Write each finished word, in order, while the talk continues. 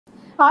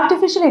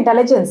Artificial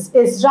intelligence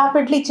is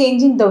rapidly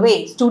changing the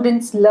way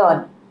students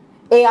learn.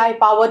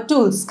 AI-powered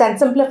tools can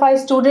simplify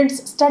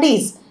students'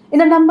 studies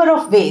in a number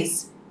of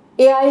ways.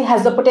 AI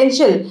has the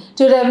potential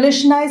to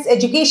revolutionize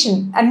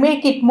education and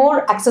make it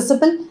more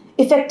accessible,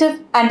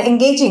 effective, and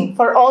engaging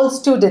for all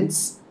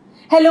students.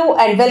 Hello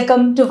and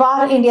welcome to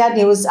VARINDIA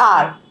News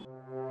Hour.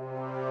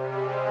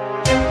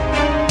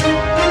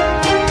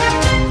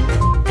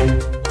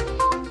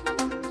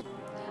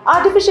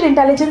 Artificial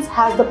intelligence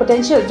has the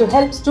potential to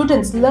help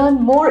students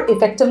learn more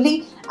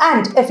effectively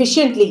and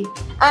efficiently,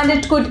 and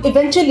it could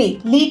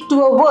eventually lead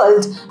to a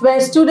world where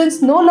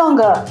students no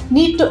longer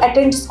need to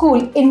attend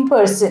school in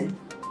person.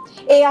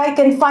 AI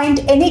can find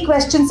any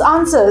question's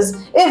answers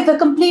if the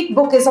complete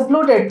book is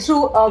uploaded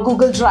through a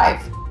Google Drive.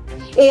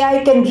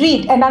 AI can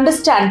read and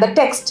understand the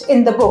text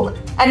in the book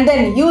and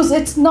then use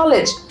its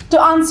knowledge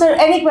to answer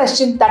any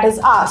question that is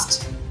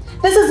asked.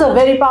 This is a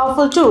very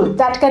powerful tool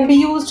that can be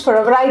used for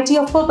a variety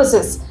of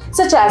purposes,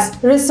 such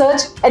as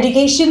research,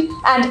 education,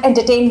 and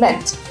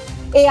entertainment.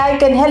 AI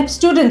can help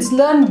students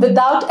learn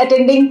without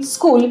attending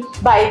school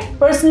by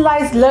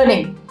personalized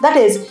learning. That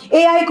is,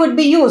 AI could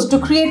be used to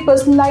create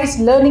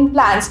personalized learning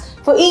plans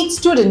for each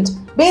student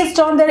based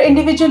on their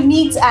individual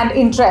needs and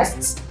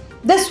interests.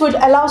 This would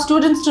allow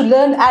students to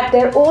learn at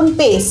their own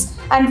pace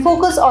and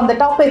focus on the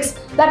topics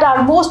that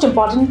are most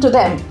important to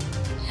them.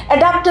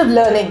 Adaptive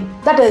learning,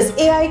 that is,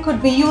 AI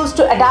could be used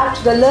to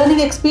adapt the learning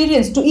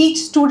experience to each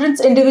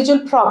student's individual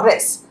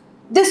progress.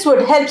 This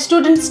would help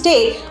students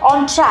stay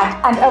on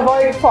track and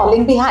avoid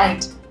falling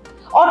behind.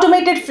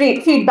 Automated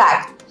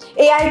feedback.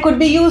 AI could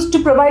be used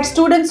to provide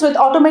students with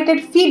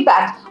automated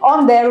feedback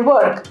on their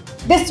work.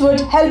 This would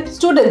help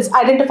students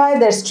identify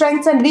their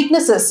strengths and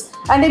weaknesses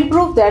and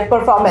improve their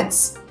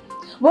performance.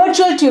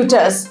 Virtual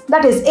tutors,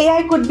 that is,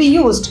 AI could be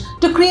used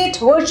to create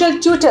virtual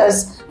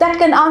tutors that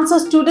can answer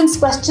students'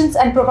 questions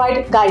and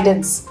provide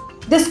guidance.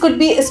 This could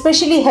be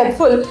especially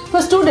helpful for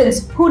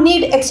students who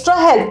need extra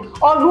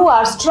help or who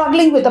are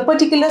struggling with a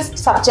particular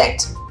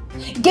subject.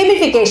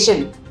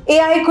 Gamification.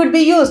 AI could be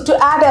used to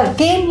add a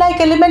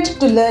game-like element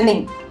to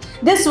learning.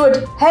 This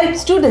would help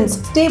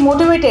students stay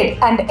motivated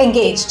and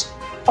engaged.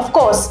 Of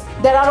course,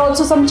 there are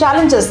also some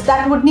challenges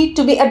that would need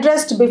to be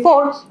addressed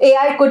before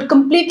AI could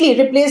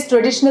completely replace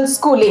traditional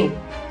schooling.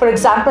 For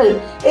example,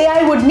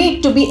 AI would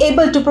need to be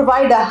able to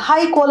provide a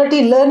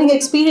high-quality learning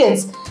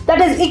experience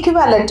that is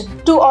equivalent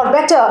to or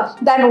better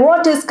than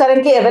what is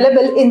currently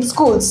available in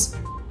schools.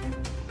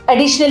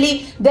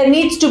 Additionally, there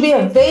needs to be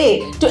a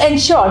way to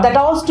ensure that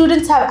all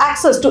students have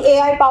access to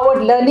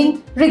AI-powered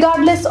learning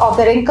regardless of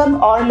their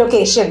income or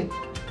location.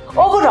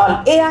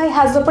 Overall, AI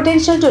has the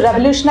potential to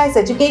revolutionize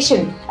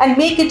education and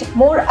make it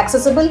more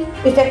accessible,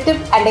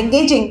 effective, and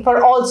engaging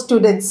for all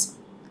students.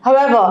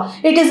 However,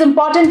 it is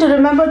important to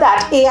remember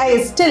that AI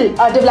is still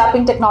a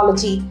developing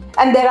technology,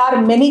 and there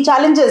are many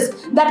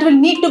challenges that will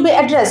need to be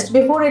addressed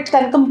before it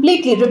can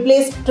completely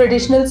replace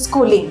traditional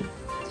schooling.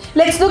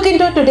 Let's look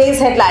into today's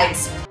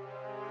headlines.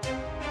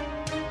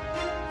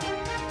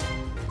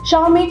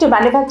 Xiaomi to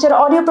manufacture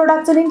audio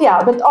products in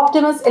India with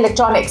Optimus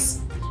Electronics.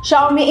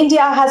 Xiaomi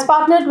India has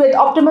partnered with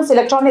Optimus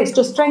Electronics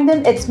to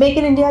strengthen its Make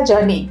in India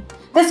journey.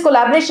 This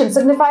collaboration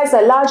signifies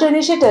a larger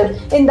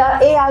initiative in the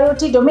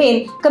AIoT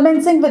domain,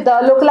 commencing with the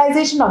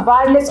localization of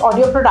wireless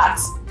audio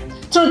products.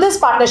 Through this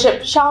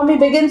partnership, Xiaomi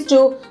begins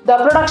the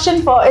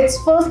production for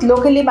its first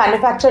locally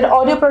manufactured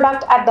audio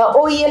product at the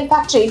OEL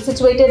factory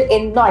situated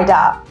in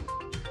Noida.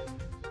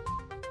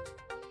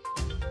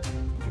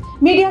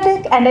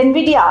 MediaTek and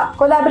NVIDIA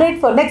collaborate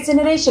for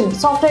next-generation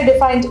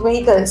software-defined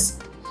vehicles.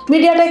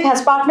 MediaTek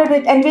has partnered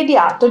with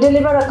NVIDIA to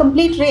deliver a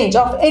complete range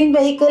of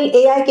in-vehicle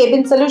AI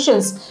cabin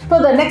solutions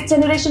for the next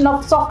generation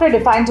of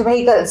software-defined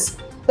vehicles.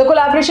 The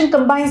collaboration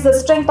combines the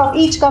strength of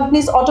each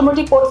company's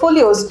automotive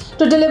portfolios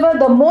to deliver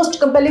the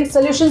most compelling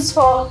solutions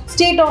for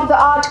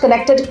state-of-the-art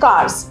connected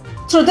cars.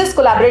 Through this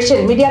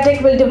collaboration,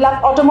 MediaTek will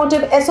develop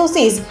automotive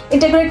SoCs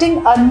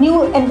integrating a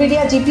new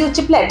NVIDIA GPU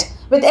chiplet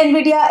with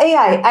NVIDIA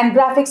AI and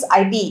graphics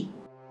IP.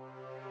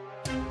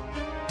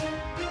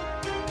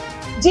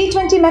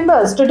 G20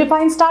 members to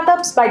define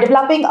startups by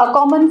developing a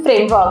common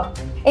framework.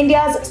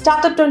 India's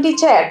Startup 20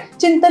 chair,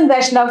 Chintan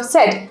Vaishnav,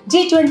 said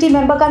G20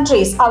 member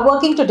countries are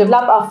working to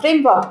develop a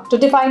framework to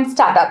define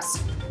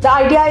startups. The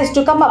idea is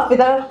to come up with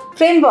a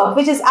framework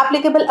which is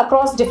applicable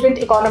across different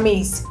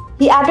economies.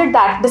 He added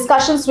that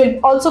discussions will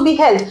also be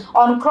held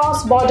on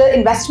cross-border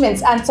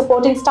investments and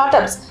supporting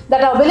startups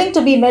that are willing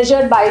to be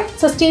measured by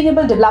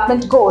sustainable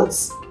development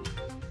goals.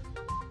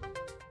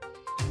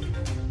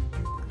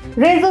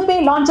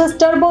 Razorpay launches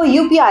Turbo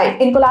UPI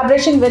in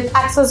collaboration with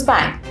Axis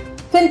Bank.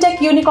 Fintech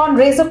unicorn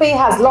Razorpay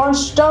has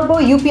launched Turbo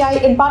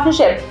UPI in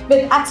partnership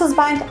with Axis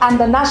Bank and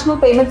the National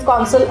Payments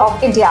Council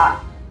of India.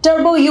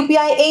 Turbo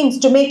UPI aims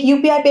to make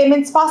UPI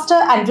payments faster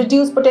and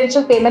reduce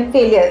potential payment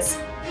failures.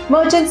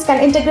 Merchants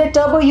can integrate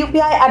Turbo UPI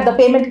at the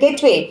payment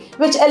gateway,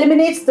 which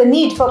eliminates the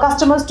need for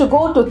customers to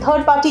go to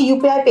third-party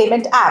UPI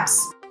payment apps.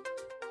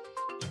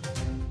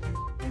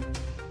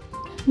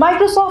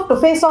 Microsoft to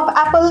face off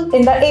Apple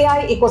in the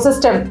AI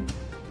ecosystem.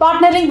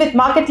 Partnering with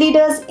market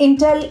leaders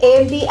Intel,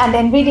 AMD and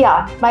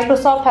Nvidia,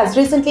 Microsoft has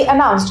recently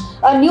announced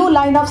a new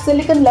line of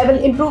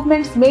silicon-level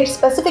improvements made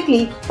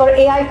specifically for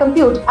AI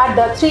compute at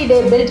the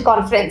 3-day Build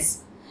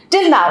conference.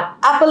 Till now,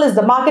 Apple is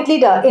the market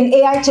leader in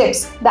AI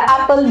chips, the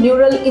Apple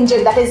Neural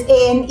Engine, that is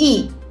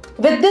ANE.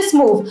 With this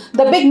move,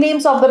 the big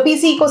names of the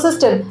PC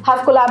ecosystem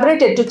have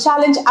collaborated to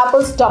challenge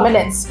Apple's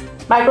dominance.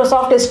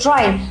 Microsoft is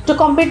trying to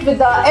compete with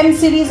the M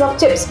series of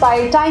chips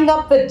by tying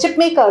up with chip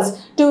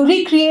makers to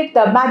recreate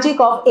the magic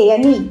of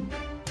ANE.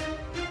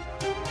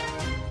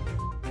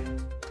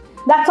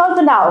 That's all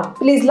for now.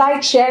 Please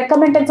like, share,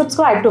 comment and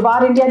subscribe to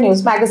VARINDIA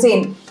News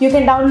Magazine. You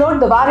can download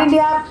the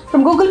VARINDIA app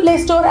from Google Play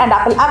Store and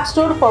Apple App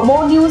Store for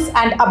more news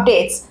and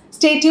updates.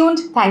 Stay tuned.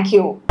 Thank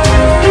you.